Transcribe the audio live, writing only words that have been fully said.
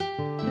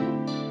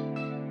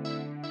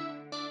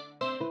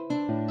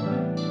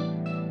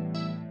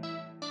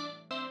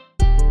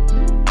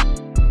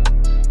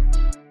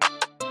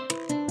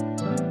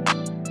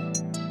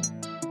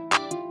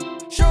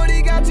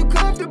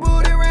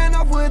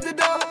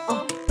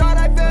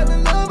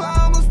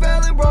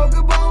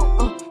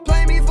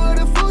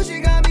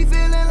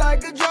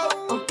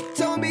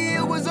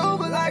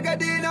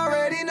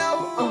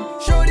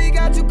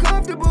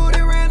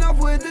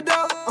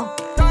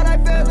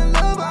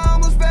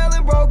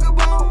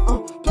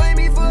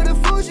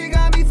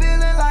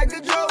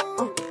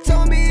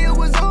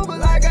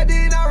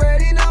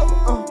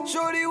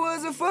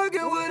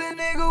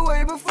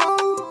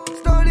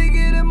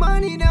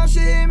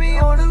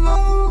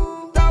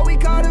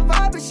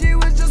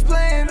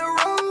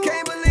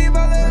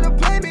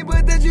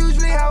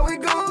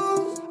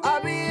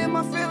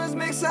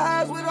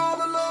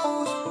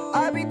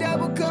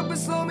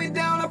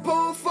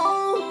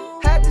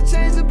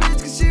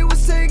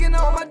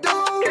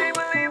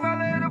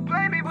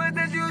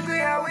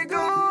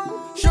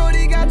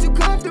too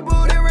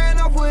comfortable, they ran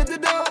off with the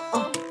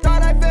dough.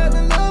 Thought I fell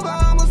in love,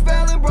 I almost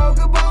fell and broke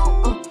a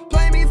bone.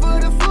 Play me for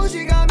the fool,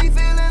 she got me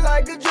feeling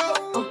like a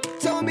joke.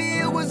 Told me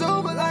it was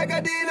over like I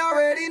didn't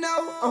already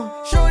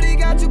know. Shorty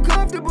got too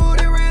comfortable,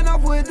 they ran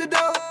off with the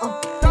dough.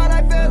 Thought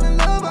I fell in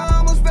love, I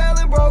almost fell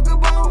and broke a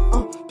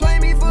bone. Play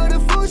me for the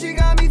fool, she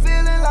got me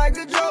feeling like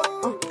a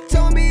joke.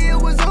 Told me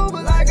it was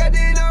over like I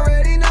didn't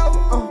already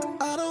know.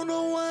 I don't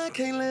know why I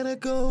can't let her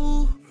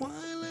go.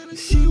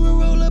 She will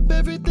roll up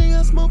everything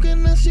I'm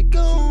smoking, now she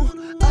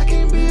gone. I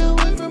can't be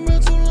away from her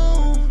too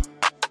long.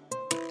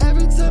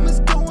 Every time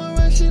it's going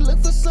right, she look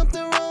for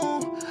something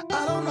wrong.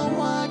 I don't know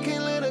why I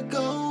can't let her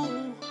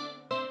go.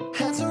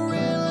 Had to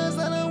realize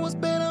that I was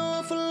better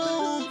off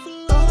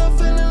alone. Thought I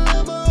fell in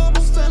love, I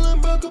almost fell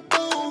and broke a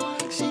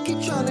bone. She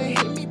keep trying to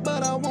hit me,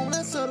 but I won't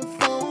answer the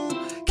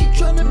phone. Keep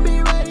trying to be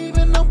right,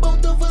 even though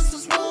both of us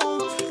is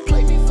wrong.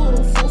 Play me for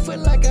the forfeit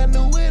like I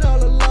knew it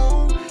all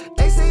along.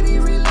 They say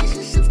these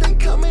relationships, they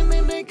come and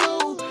then they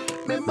go.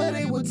 Remember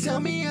they would tell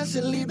me I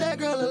should leave that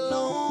girl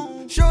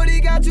alone. Shorty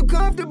got too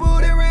comfortable,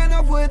 they ran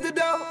off with the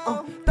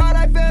dough. Thought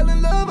I fell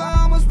in love,